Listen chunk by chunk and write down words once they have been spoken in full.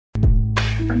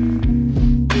Hi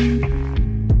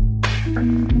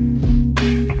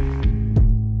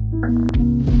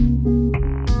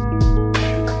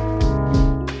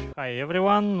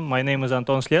everyone, my name is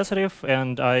Anton Slesarev,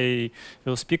 and I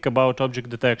will speak about object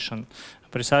detection,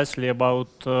 precisely about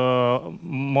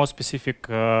more specific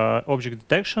object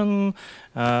detection,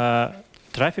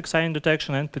 traffic sign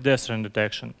detection, and pedestrian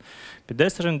detection.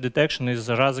 Pedestrian detection is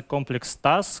a rather complex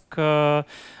task.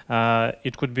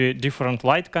 It could be different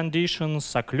light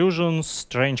conditions, occlusions,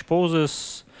 strange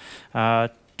poses.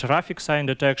 Traffic sign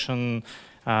detection,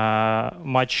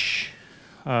 much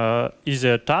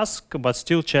easier task, but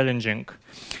still challenging.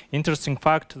 Interesting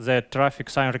fact that traffic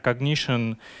sign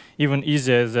recognition even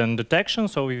easier than detection.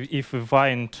 So if we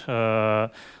find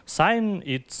sign,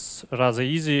 it's rather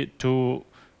easy to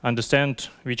understand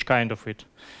which kind of it.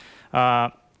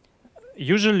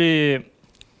 Usually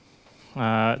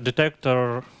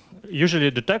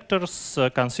detectors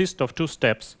consist of two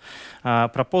steps: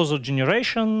 proposal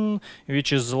generation,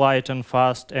 which is light and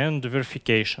fast, and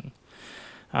verification.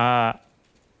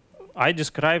 I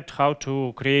described how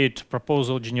to create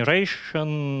proposal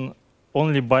generation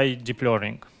only by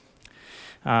deploying.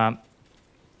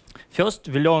 First,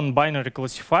 we learn binary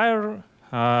classifier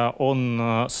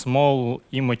on small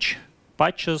image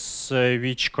patches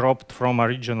which cropped from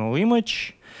original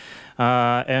image,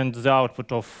 and the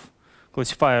output of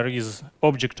classifier is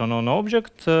object or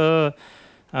non-object.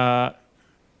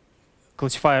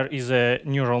 Classifier is a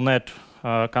neural net,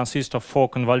 consists of 4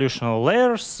 convolutional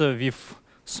layers with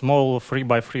small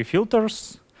 3x3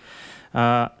 filters.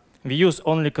 We use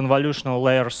only convolutional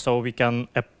layers, so we can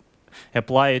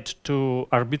apply it to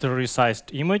arbitrary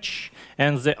sized image,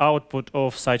 and the output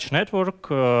of such network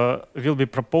will be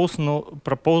proportional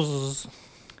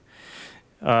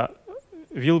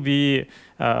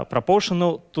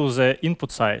to the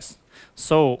input size.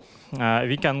 So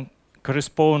we can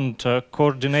correspond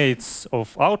coordinates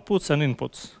of outputs and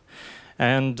inputs,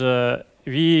 and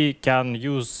we can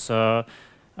use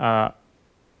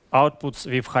outputs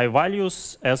with high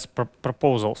values as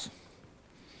proposals.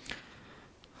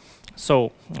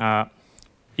 So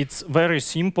it's very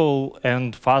simple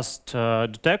and fast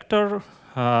detector.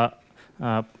 The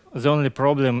only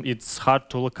problem, it's hard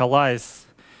to localize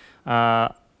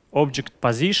object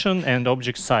position and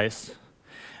object size.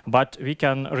 But we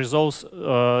can resolve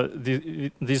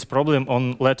this problem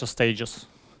on later stages.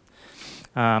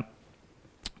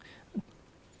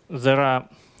 There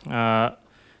are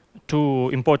two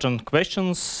important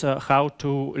questions: how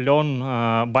to learn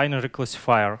binary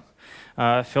classifier.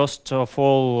 First of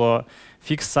all,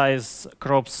 fixed size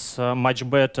crops much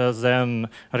better than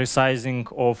resizing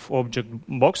of object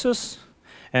boxes,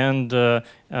 and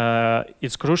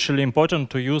it's crucially important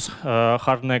to use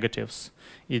hard negatives.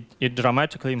 It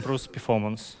dramatically improves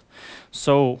performance.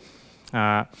 So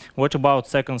what about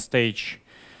second stage?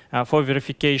 For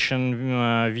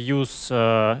verification, we use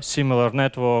similar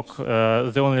network.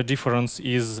 The only difference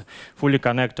is fully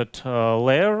connected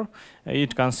layer.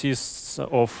 It consists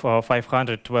of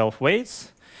 512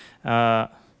 weights.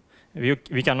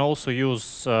 We can also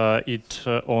use it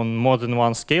on more than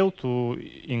one scale to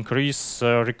increase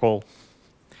recall.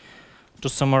 To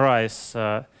summarize,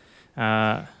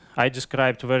 I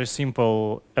described a very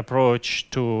simple approach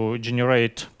to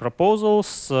generate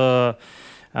proposals.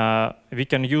 We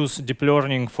can use deep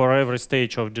learning for every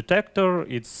stage of detector.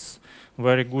 It's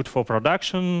very good for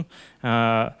production.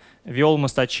 We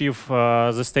almost achieve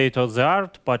the state of the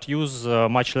art, but use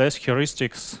much less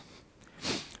heuristics.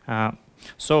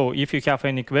 So if you have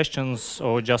any questions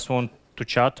or just want to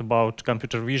chat about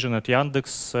computer vision at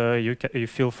Yandex, you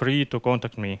feel free to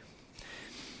contact me.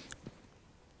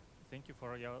 Thank you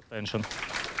for your attention.